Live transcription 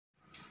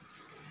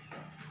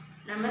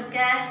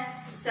नमस्कार,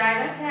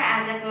 स्वागत छ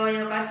आजको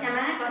यो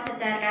कक्षामा कक्षा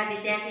 4 का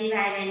विद्यार्थी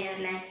भाइ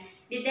बहिनीहरूलाई।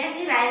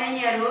 विद्यार्थी भाइ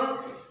बहिनीहरू,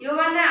 यो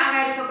भन्दा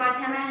अगाडिको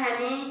कक्षामा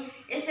हामी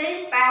यसै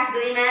पाठ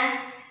 2 मा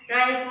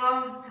रहेको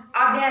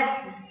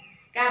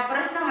अभ्यासका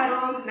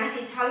प्रश्नहरू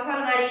माथि छलफल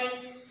गरी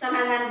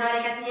समाधान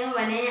गरेका थियौं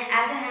भने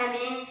आज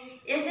हामी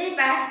यसै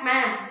पाठमा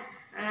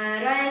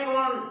रहेको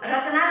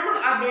रचनात्मक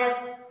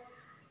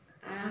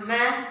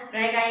अभ्यासमा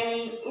रहेका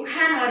यी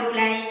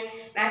उखानहरूलाई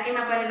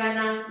वाक्यमा प्रयोग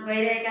गर्न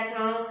गइरहेका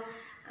छौं।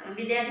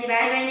 विद्यार्थी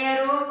भाइ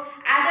बहिनीहरू,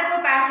 आजको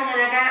पाठ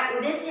योजनाका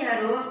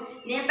उद्देश्यहरू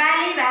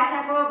नेपाली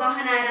भाषाको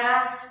गहना र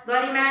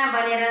गरिमा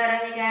बनेर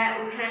रहेका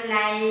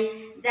उखानलाई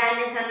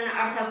जान्नेछन्,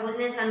 अर्थ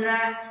बुझ्नेछन् र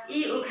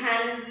यी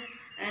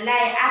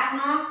उखानलाई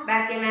आफ्नो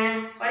वाक्यमा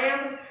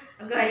प्रयोग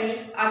गरी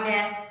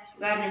अभ्यास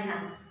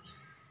गर्नेछन्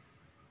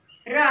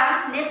र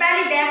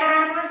नेपाली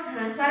व्याकरणको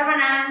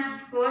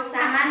सर्वनामको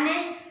सामान्य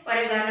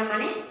प्रयोग गर्न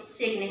पनि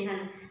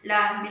सिक्नेछन्। ल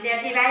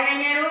विद्यार्थी भाइ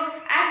बहिनीहरू,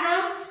 आफ्नो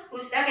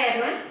पुस्तक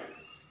हेर्नुहोस्,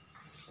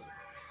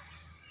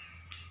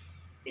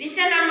 पृष्ठ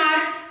नम्बर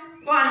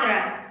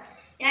 15।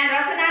 यहाँ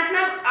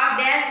रचनात्मक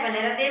अभ्यास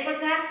भनेर दिएको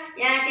छ।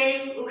 यहाँ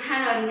केही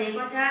उखानहरू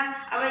दिएको छ।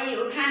 अब यी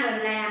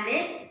उखानहरूलाई हामीले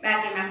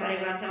वाक्यमा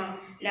प्रयोग गर्छौं।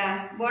 ल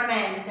बोर्डमा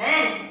हेर्नुहोस् है।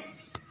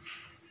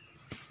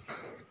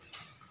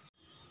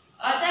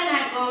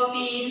 अचानकको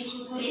पीर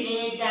खुकुरीले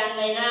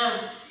जान्दैन।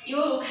 यो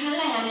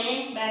उखानलाई हामीले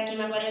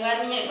वाक्यमा प्रयोग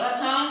गर्ने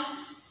गर्छौं।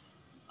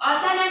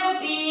 अचानकको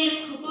पीर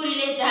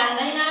खुकुरीले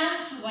जान्दैन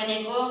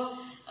भनेको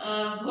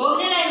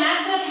भोग्नेलाई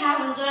मात्र थाहा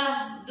हुन्छ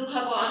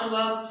दुःखको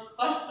अनुभव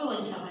कस्तो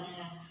हुन्छ भनेर।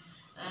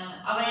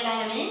 अब यसलाई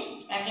हामी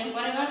वाक्यमा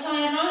प्रयोग गर्छौं।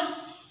 हेर्नुहोस्,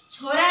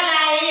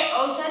 छोरालाई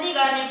औषधि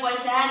गर्ने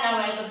पैसा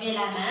नभएको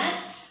बेलामा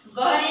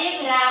गरिब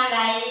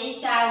रामलाई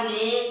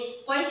साउले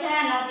पैसा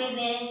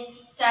नतिर्ने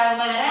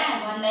साउमारा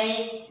भन्दै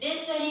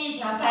बेसरी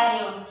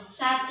झपार्यो।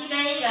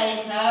 साँच्चीकै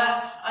रहेछ,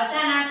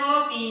 अचानकको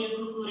पीर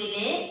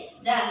खुकुरीले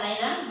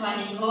जान्दैन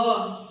भनेको।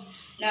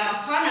 ल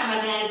ख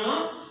नम्बरमा हेर्नु,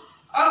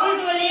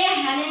 अगुल्टोले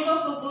हानेको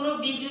कुकुर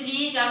बिजुली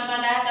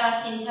चम्कँदा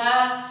तर्सिन्छ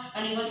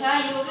भनेको छ।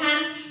 यो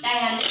उखानलाई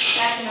हामीले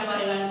वाक्यमा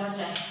प्रयोग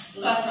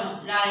गर्छौं।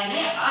 ल हेर्नु,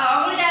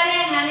 अगुल्टाले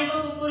हानेको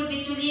कुकुर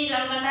बिजुली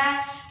चम्कँदा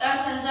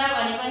तर्सन्छ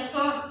भनेको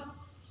यसको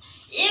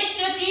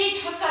एकचोटि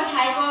ठक्कर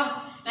खाएको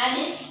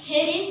मानिस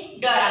फेरि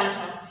डराउँछ।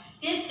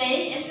 त्यस्तै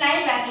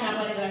यसलाई वाक्यमा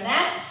प्रयोग गर्दा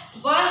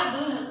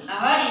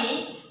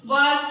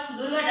बस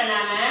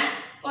दुर्घटनामा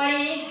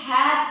परि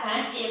हात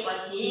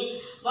भाँचिएपछि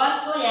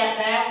बसको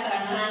यात्रा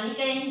गर्न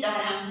निकै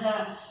डराउँछ।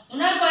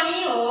 हुन पनि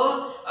हो,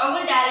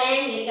 अगुल्टाले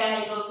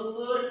हिर्काएको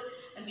कुकुर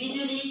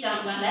बिजुली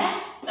चम्कँदा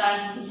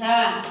तर्सिन्छ।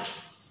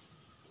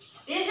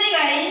 त्यसै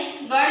गरी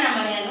ग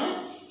नम्बर हेर्नु,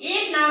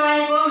 एक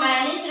नभएको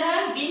मानिस र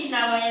बिख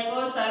नभएको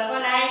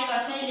सर्पलाई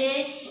कसैले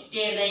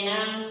टेर्दैन।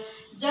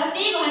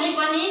 जति भने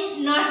पनि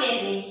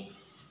नटेर्ने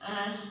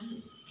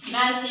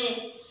मान्छे,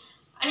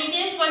 अनि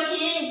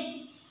त्यसपछि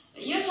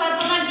यो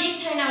सर्पमा बिख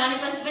छैन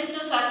भनेपछि पनि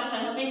त्यो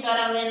सर्पसँग पनि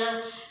डराउँदैन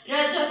र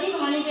जति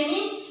भने पनि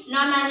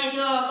नमान्ने,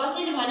 त्यो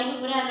कसैले भनेको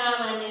कुरा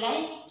नमान्नेलाई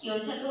के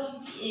हुन्छ, त्यो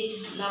एक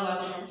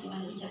नभएको मान्छे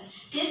भनिन्छ।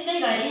 त्यस्तै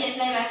गरी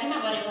यसलाई वाक्यमा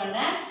प्रयोग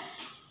गर्दा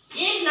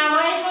एक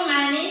नभएको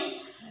मानिस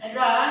र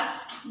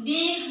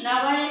बिख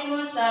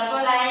नभएको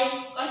सर्पलाई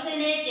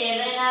कसैले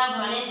टेर्दैन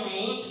भने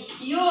झैं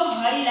यो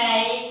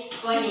हरिलाई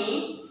पनि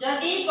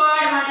जति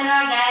पढ भनेर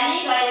गाली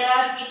गरेर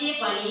पिटे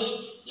पनि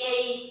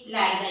केही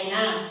लाग्दैन।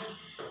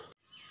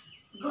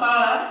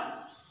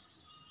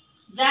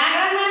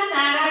 जाँगर न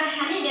साँगर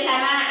खाने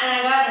बेलामा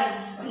आँगर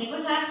भनेको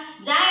छ।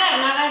 जाँगर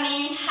नगर्ने,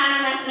 खाना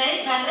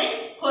मात्रै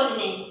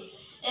खोज्ने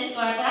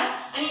यसको अर्थ।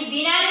 अनि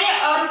बिनाले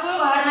अरूको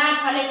घरमा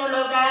फलेको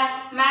लौका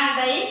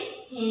माग्दै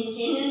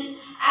हिँड्छिन्,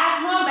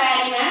 आफ्नो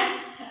बारीमा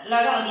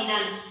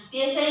लगाउँदिनन्।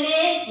 त्यसैले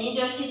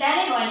हिजो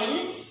सीताले भनिन्,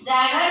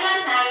 जाँगर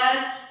न साँगर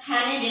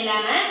खाने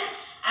बेलामा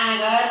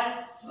आँगर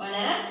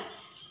भनेर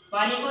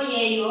भनेको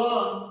यही हो।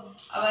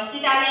 अब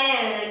सीताले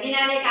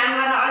बिनाले काम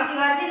गर्न अल्छी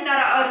गर्छिन्, तर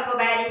अरूको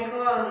बारीको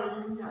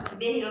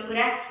देखेको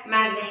कुरा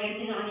माग्दै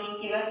हिँड्छिन्। उनी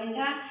के गर्छिन् त,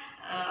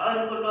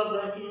 अरूको लोभ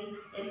गर्छिन्,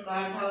 यसको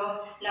अर्थ हो।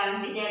 ल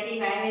विद्यार्थी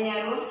भाइ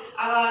बहिनीहरू,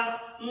 अब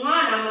म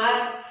नम्बर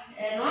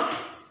हेर्नु,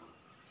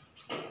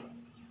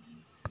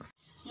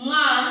 म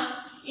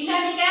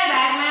इलामीका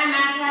भागमा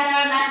माछा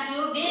र मासु,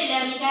 बे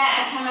इलामीका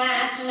आँखामा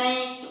आँसु नै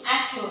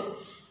आँसु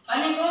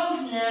भनेको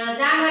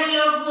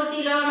जाँगरिलो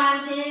फुर्तिलो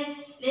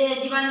मान्छेले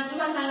जीवन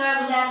सुखसँग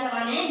गुजार्छ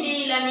भने बे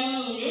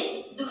इलामीले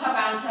दुःख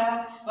पाउँछ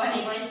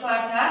भनेको यसको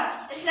अर्थ।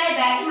 यसलाई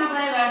वाक्यमा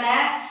प्रयोग गर्दा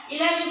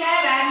इलामीका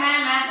भागमा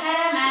माछा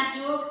र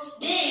मासु,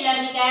 बे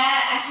इलामीका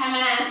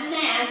आँखामा आँसु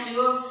नै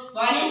आँसु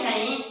भने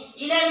झैं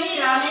इलामी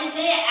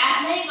रमेशले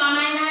आफ्नै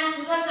कमाइमा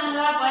सुखसँग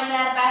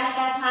परिवार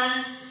पालेका छन्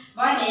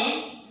भने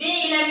बे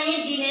इलामी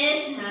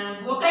दिनेश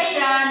भोकै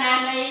र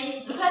नाङ्गै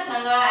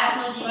दुःखसँग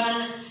आफ्नो जीवन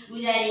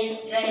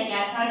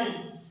गुजारिरहेका छन्।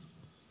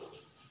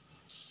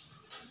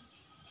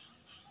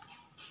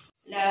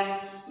 ल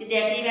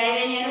विद्यार्थी भाइ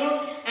बहिनीहरू,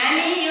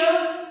 हामी यो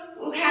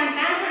उखान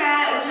 5 वटा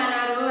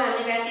उखानहरू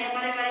हामीले वाक्यमा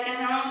प्रयोग गरेका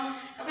छौं।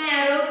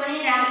 तपाईहरु पनि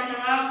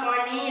राम्रोसँग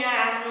पढ्ने र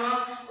आफ्नो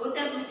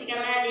उत्तर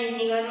पुस्तिकामा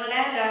लेख्ने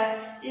गर्नुहोला। ल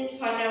त्यस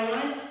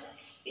फर्काउनुहोस्।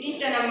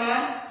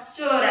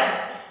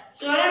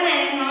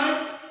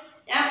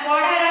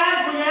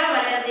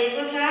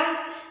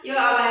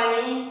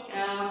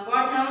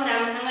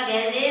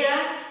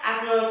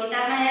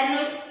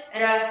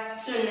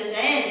 सुन्नुस्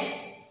है।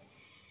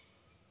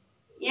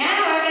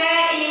 यहाँ भएका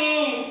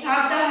यी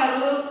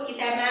शब्दहरू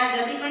किताबमा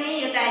जति पनि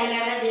यो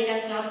तालिकामा दिएका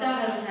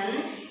शब्दहरू छन्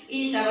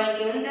यी सबै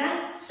के हुन् त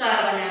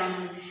सर्वनाम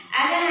हुन्।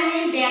 आज हामी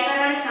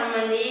व्याकरण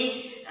सम्बन्धी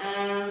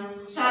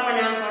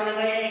सर्वनाम पढ्न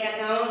गइरहेका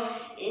छौँ।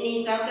 यिनी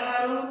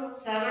शब्दहरू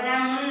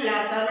सर्वनाम हुन्। ल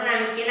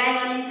सर्वनाम केलाई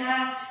भनिन्छ,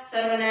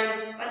 सर्वनाम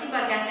कति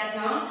प्रकारका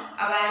छौँ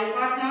अब हामी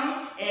पढ्छौँ।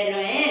 हेर्नु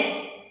है,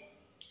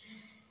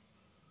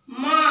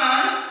 म,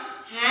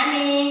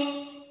 हामी,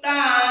 त,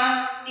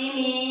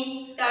 तिमी,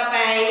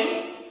 तपाईँ,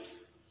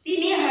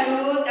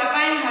 तिमीहरू,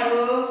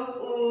 तपाईहरू,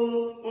 ऊ,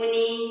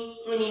 उनी,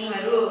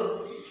 उनीहरू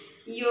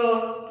यो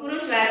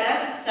पुरुषवाचक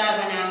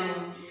सर्वनाम हो।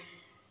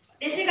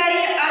 त्यसैगरी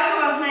अर्को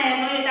बक्समा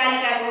हेर्नु यो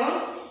तालिकाको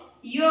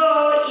यो,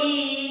 यी,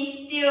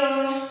 त्यो,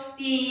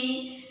 ती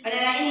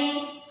भनेर यिनी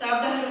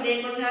शब्दहरू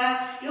दिएको छ।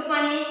 यो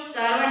पनि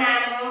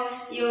सर्वनाम हो,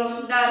 यो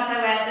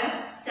दर्शकवाचक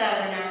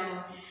सर्वनाम हो।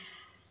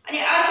 अनि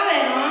अर्को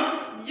हेरौँ,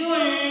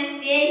 जुन,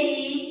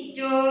 त्यही,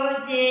 जो,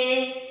 जे,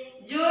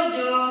 जो,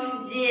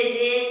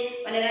 जे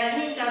भनेर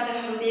यिनी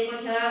शब्दहरू दिएको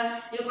छ।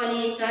 यो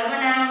पनि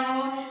सर्वनाम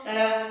हो तर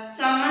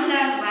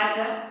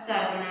सम्बन्धवाचक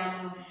सर्वनाम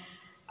हो।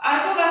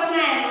 अर्को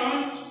बक्समा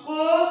हेरौँ,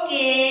 को,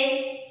 के,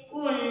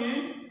 कुन,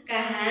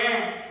 कहाँ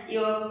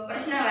यो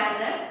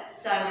प्रश्नवाचक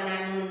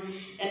सर्वनाम हुन्।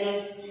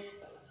 हेर्नुहोस्,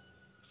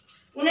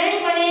 कुनै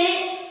पनि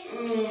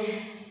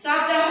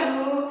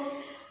शब्दहरू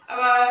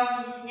अब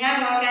यहाँ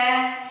भएका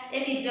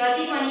यति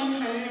जति पनि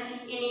छन्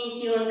यिनी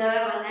के हुन् त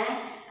भन्दा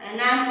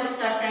नामको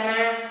सट्टामा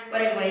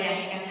प्रयोग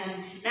भइरहेका छन्।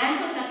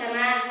 नामको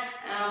सट्टामा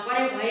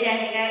प्रयोग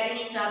भइरहेका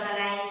यिनी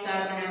शब्दलाई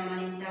सर्वनाम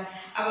भनिन्छ।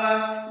 अब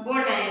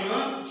बोर्डमा हेर्नु,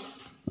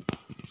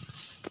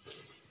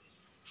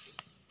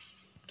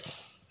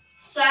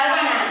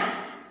 सर्वनाम,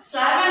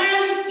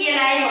 सर्वनाम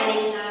केलाई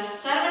भनिन्छ,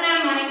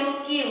 सर्वनाम भनेको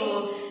के हो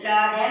र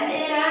ध्यान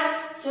दिएर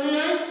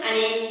सुन्नुस्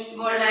अनि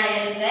बोर्डमा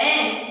हेर्नुस् है।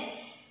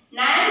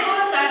 नामको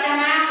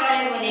सट्टामा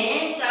प्रयोग हुने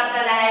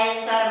शब्दलाई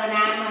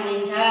सर्वनाम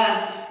भनिन्छ।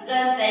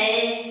 जस्तै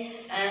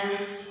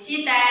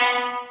सीता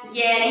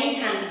ज्ञानी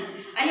छन्,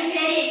 अनि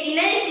फेरि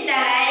तिनै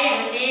सीतालाई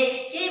हामीले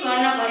के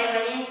भन्न पर्यो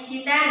भने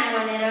सीता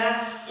नभनेर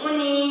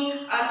उनी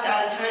असल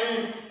छन्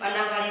भन्न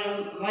पर्यो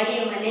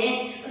भनियो भने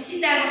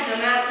सीताको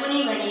ठाउँमा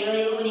उनी भनियो,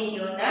 यो उनी के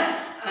हो त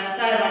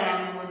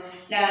सर्वनाम हो।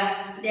 ल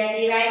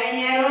विद्यार्थी भाइ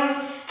बहिनीहरू,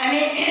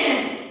 हामी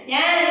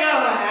यहाँ यो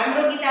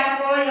हाम्रो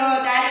किताबको यो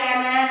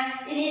तालिकामा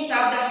यिनी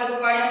शब्दहरू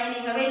पढ्यौँ। यिनी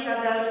सबै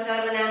शब्दहरू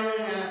सर्वनाम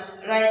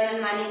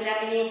रहेछन् भन्ने कुरा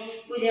पनि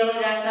बुझ्यौँ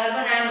र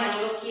सर्वनाम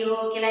भनेको के हो,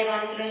 केलाई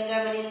भनिँदो रहेछ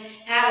भने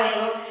थाहा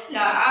भयो। ल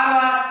अब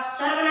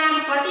सर्वनाम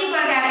कति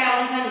प्रकारका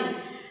हुन्छन्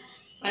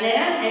भनेर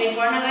हामी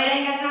पढ्न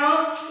गइरहेका छौँ।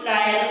 ल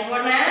हेर्नुहोस्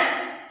बोर्डमा,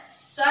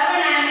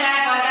 सर्वनामका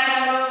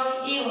प्रकारहरू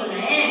यी हुन्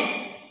है।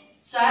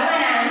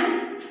 सर्वनाम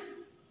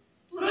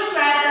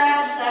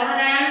पुरुषवाचक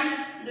सर्वनाम,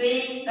 2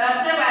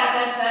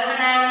 दर्शकवाचक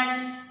सर्वनाम,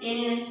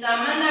 3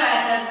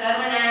 सम्बन्धवाचक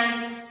सर्वनाम,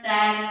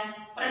 4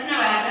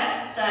 प्रश्नवाचक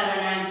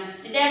सर्वनाम।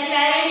 विद्यार्थी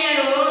भाइ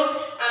बहिनीहरू,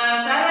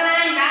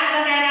 सर्वनाम 5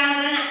 प्रकारका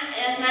हुन्छन्।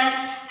 यसमा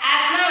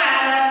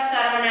आत्मवाचक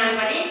सर्वनाम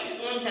पनि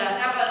हुन्छ।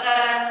 तर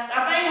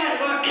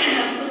तपाईहरूको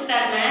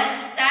पुस्तकमा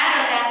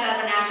 4वटा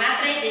सर्वनाम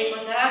मात्रै दिएको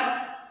छ।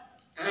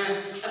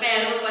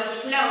 तपाईहरू पछि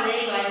ठुला हुँदै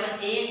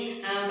गएपछि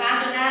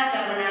 5वटा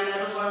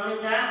सर्वनामहरू पढ्नु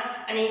छ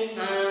अनि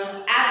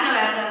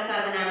आत्मवाचक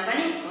सर्वनाम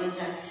पनि हुन्छ।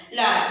 ल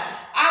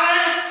अब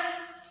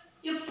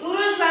यो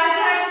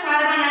पुरुषवाचक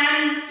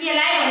सर्वनाम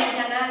केलाई भनिन्छ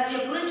त? यो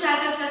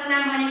पुरुषवाचक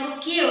सर्वनाम भनेको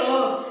के हो?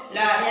 ल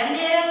ध्यान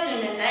दिएर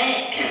सुन्नुहोस् है।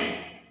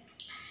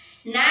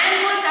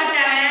 नामको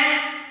सट्टामा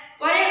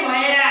प्रयोग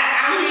भएर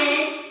आउने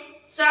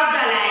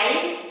शब्दलाई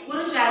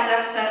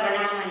पुरुषवाचक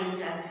सर्वनाम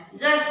भनिन्छ।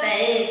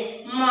 जस्तै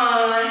म,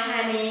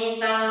 हामी,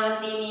 त,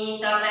 तिमी,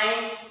 तपाईँ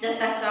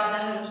जस्ता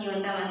शब्दहरू के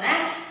हुन् त भन्दा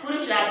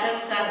पुरुषवाचक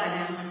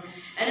सर्वनाम हुन्।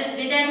 हेर्नुहोस्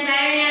विद्यार्थी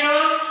भाइ बहिनीहरू,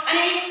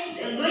 अनि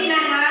 2मा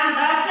छ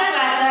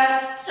दर्शकवाचक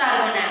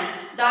सर्वनाम।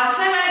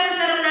 दर्शकवाचक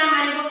सर्वनाम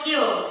भनेको के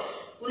हो?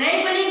 कुनै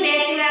पनि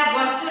व्यक्ति वा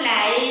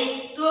वस्तुलाई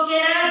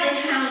तोकेर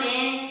देखाउने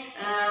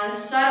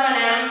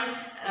सर्वनाम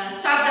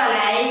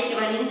शब्दलाई के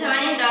भनिन्छ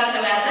भने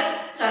दर्शकवाचक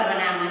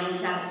सर्वनाम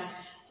भनिन्छ।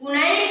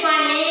 कुनै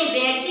पनि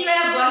व्यक्ति वा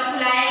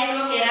वस्तुलाई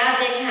तोकेर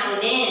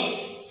देखाउने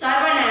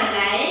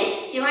सर्वनामलाई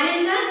के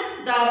भनिन्छ?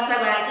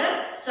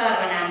 दर्शकवाचक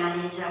सर्वनाम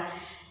भनिन्छ।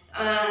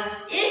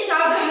 यी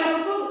शब्दहरू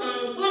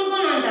कुन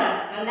कुन हुन् त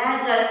भन्दा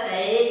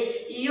जस्तै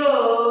यो,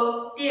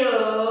 त्यो,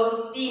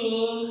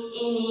 तिनी,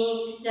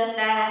 यिनी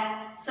जस्ता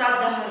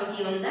शब्दहरू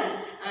के हुन् त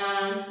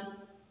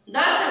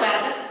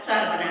दर्शकवाचक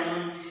सर्वनाम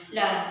हुन्। ल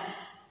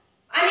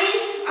अनि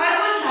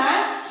अर्को छ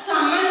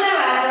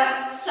सम्बन्धवाचक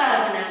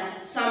सर्वनाम।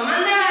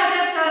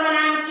 सम्बन्धवाचक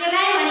सर्वनाम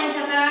केलाई भनिन्छ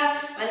त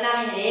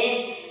भन्दाखेरि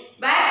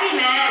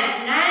वाक्यमा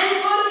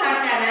नामको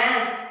सट्टामा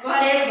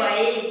प्रयोग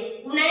भई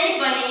कुनै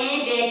पनि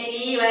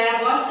व्यक्ति वा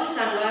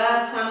वस्तुसँग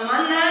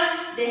सम्बन्ध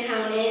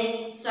देखाउने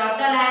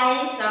शब्दलाई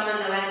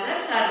सम्बन्धवाचक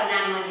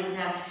सर्वनाम भनिन्छ।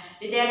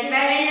 विद्यार्थी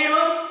भाइ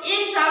बहिनीहरू, यी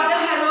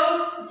शब्दहरू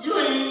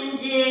जुन,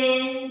 जे,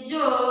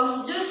 जो,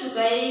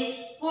 जोसुकै,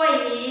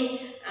 कोही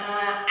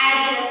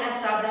आदि जस्ता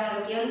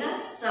शब्दहरू के हुन् त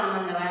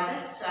सम्बन्धवाचक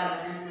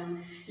सर्वनाम हुन्।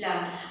 ल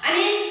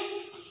अनि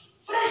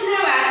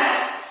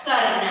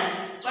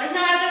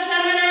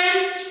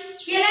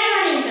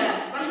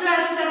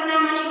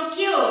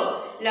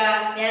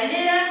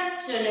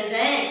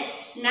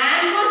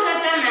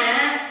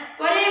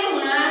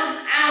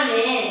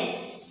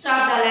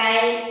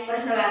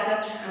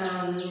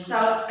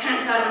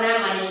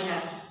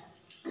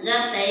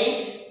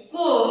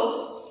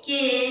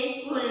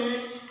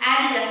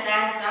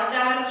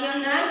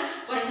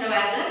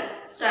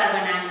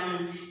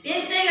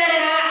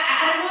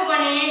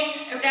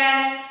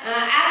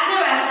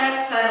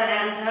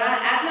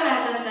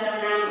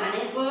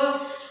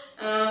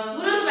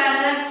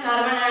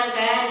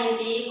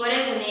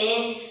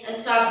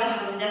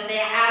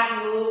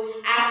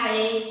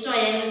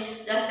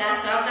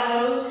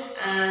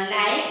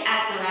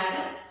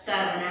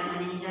सर्वनाम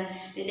भनिन्छ।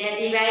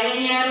 विद्यार्थी भाइ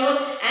बहिनीहरू,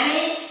 हामी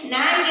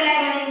नाम केलाई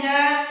भनिन्छ?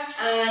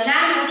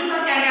 नाम कति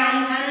प्रकारका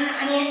हुन्छन्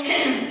अनि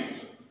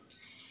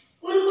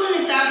कुन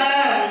शब्द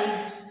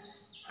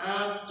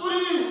कुन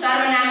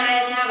सर्वनाम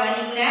रहेछ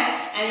भन्ने कुरा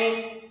हामी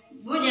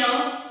बुझ्यौँ,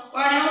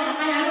 पढ्यौँ।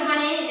 तपाईहरू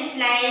पनि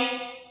यसलाई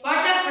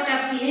पटक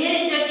पटक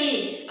धेरैचोटि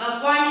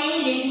पढ्ने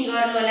लेख्ने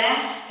गर्नु होला।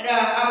 र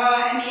अब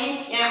हामी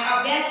यहाँ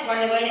अभ्यास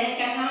गर्न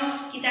गइरहेका छौँ।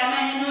 किताबमा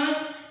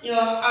हेर्नुहोस्, यो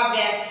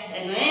अभ्यास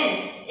हेर्नु है।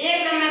 1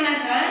 नम्बरमा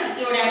छ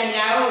जोडा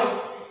मिलाऊ।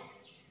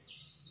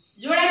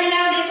 जोडा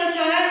मिलाऊ दिएको छ,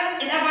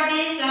 यतापट्टि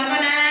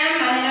सर्वनाम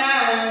भनेर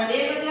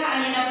दिएको छ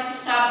अनि यतापट्टि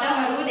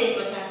शब्दहरू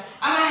दिएको छ।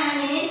 अब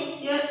हामी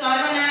यो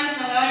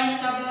सर्वनामसँग यी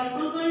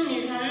शब्दहरू कुन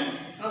मिल्छन्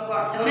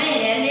पढ्छौँ है।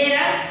 ध्यान दिएर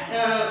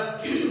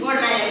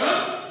बोर्डमा हेर्नु।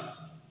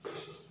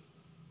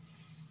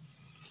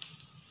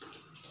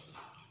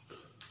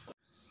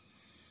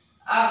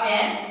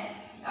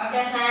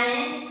 अभ्यासमा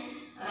हामी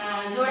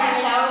जोडा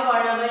मिलाऊ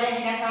पढ्न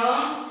गइरहेका छौँ।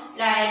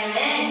 ल हेर्नु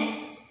है।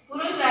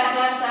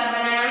 पुरुषवाचक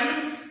सर्वनाम,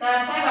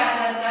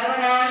 तर्सावाचक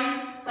सर्वनाम,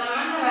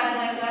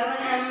 सम्बन्धवाचक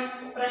सर्वनाम,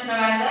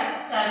 प्रश्नवाचक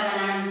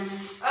सर्वनाम।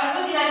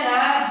 अर्कोतिर छ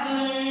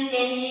जुन,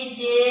 त्यही,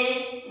 जे,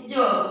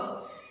 जो।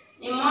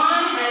 म,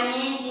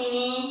 हामी,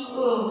 तिमी,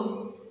 ऊ,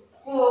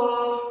 को,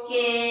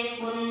 के,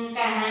 कुन,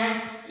 कहाँ,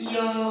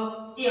 यो,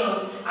 त्यो।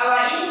 अब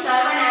यी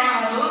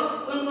सर्वनामहरू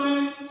कुन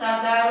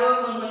शब्दहरू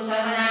कुन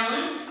सर्वनाम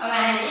हुन्, अब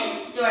हामी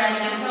जोडा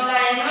मिलाउँछौँ। र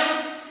हेर्नुहोस्,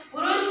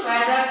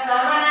 पुरुषवाचक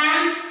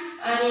सर्वनाम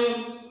अनि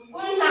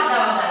कुन शब्द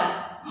हो त?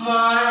 म,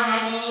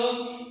 हामी,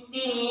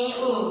 तिमी,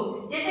 ऊ।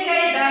 त्यसै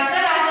गरी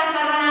दर्शवाचक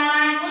सर्वनाममा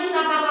कुन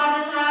शब्द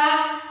पर्दछ?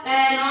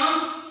 हेर्नु,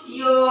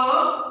 यो,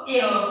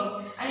 त्यो।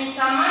 अनि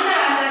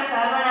सम्बन्धवाचक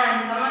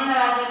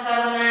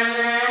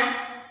सर्वनाममा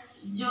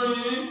जुन,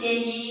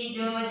 त्यही,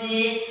 जो, जे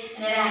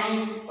भनेर हामी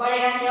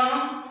पढेका थियौँ।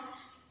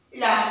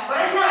 ल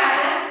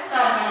प्रश्नवाचक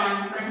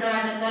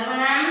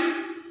सर्वनाम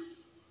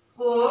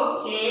को,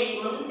 के,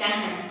 कुन,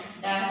 कहाँ।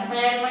 र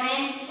तपाईहरु पनि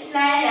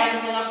यसलाई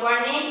राम्रोसँग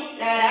पढ्ने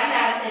र राम्रो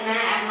अक्षरमा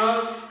आफ्नो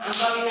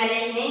कपीमा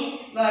लेख्ने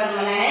गर्नु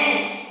होला है।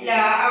 ल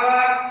अब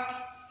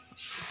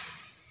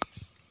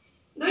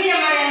 2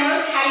 नम्बर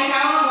हेर्नुहोस्, खाली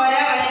ठाउँ भर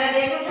भनेर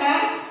दिएको छ।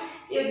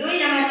 यो 2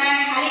 नम्बरमा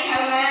खाली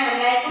ठाउँमा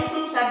हामीलाई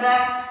कुन शब्द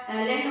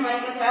लेख्नु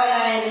भनेको छ? ल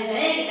हेर्नुहोस्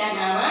है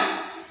किताबमा। अब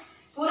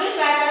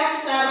पुरुषवाचक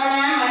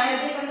सर्वनाम भनेर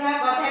दिएको छ,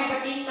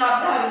 पछाडिपट्टि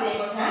शब्दहरू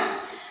दिएको छ।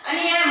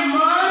 अनि यहाँ म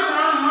छ,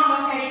 म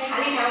पछाडि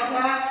खाली ठाउँ छ,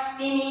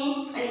 तिमी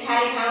अनि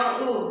खाली ठाउँ,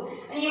 ऊ।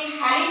 अनि यो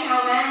खाली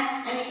ठाउँमा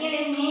हामी के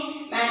लेख्ने?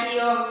 माथि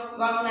यो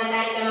बक्समा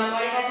तालिकामा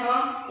पढेका छौँ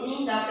यिनी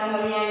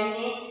शब्दहरू यहाँ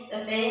लेख्ने।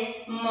 जस्तै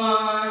म,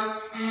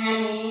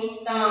 हामी,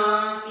 त,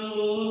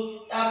 तिमी,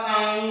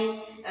 तपाईँ,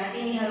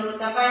 तिमीहरू,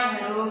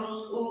 तपाईहरू,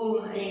 ऊ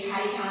अनि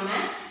खाली ठाउँमा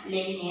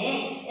लेख्ने है।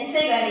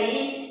 यसै गरी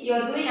यो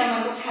 2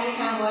 नम्बरको खाली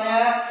ठाउँ भएर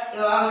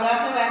यो अब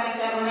दर्शवाचक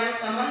सर्वनाम,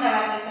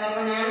 सम्बन्धवाचक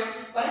सर्वनाम,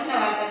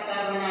 प्रश्नवाचक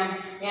सर्वनाम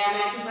यहाँ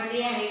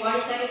माथिपट्टि हामी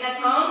पढिसकेका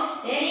छौँ।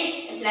 फेरि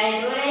यसलाई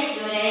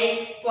दोहोऱ्याइ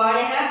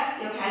पढेर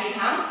यो खाली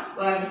ठाउँ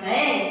गर्नुहोस्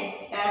है।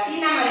 3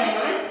 नम्बर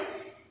हेर्नुहोस्,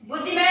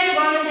 बुद्धिमान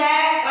बनुजा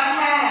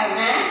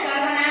कथामा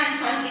सर्वनाम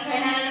छन् कि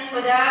छैनन्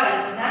खोज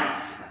भनेको छ।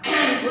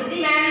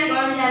 बुद्धिमान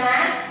बनुजामा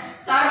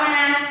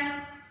सर्वनाम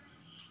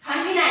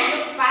छन् कि नै यो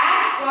पाठ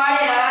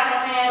पढेर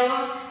तपाईहरु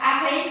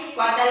आफै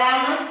पत्ता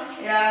लगाउनुस्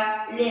र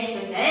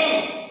लेख्नुस् है।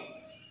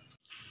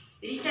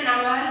 पृष्ठ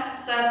नम्बर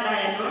 17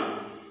 हेर्नु।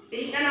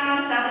 पृष्ठ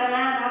नम्बर 17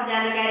 मा थप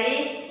जानकारी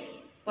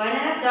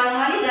भनेर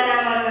जङ्गली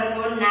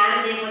जनावरहरूको नाम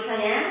दिएको छ।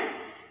 यहाँ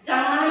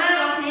जङ्गलमा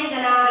बस्ने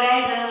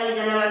जनावरलाई जङ्गली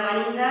जनावर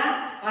भनिन्छ,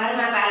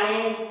 घरमा पाल्ने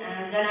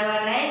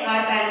जनावरलाई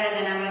घरपालुवा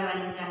जनावर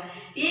भनिन्छ।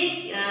 ती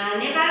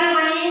नेपालमा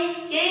पनि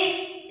केही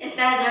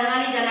यस्ता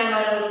जङ्गली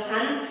जनावरहरू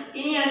छन्,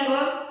 तिनीहरूको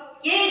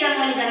केही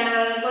जङ्गली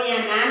जनावरहरूको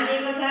यहाँ नाम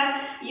दिएको छ।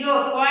 यो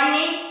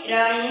पढ्ने र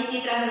यिनी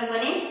चित्रहरू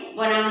पनि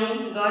बनाउने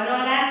गर्नु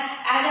होला।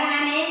 आज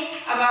हामी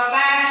अब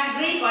पाठ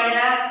 2 पढेर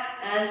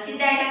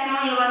सिद्धाएका छौँ।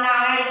 योभन्दा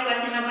अगाडिको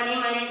कक्षामा पनि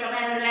मैले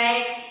तपाईहरुलाई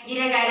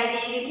गिरे कार्य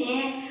दिएकी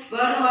थिएँ,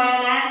 गर्नुभयो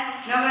होला।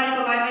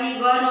 नगरेको भए पनि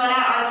गर्नु होला,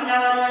 अल्छी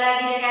नगर्नु होला।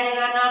 गिरे कार्य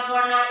गर्न,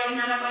 पढ्न,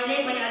 लेख्नमा कहिल्यै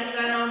पनि अल्छी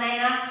गर्न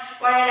हुँदैन।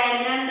 पढाइलाई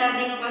निरन्तर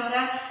दिनुपर्छ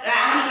र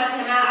आउने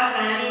कक्षामा अब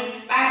हामी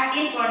पाठ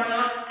 3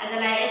 पढ्छौँ।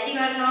 आजलाई यति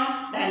गर्छौँ।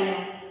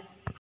 धन्यवाद।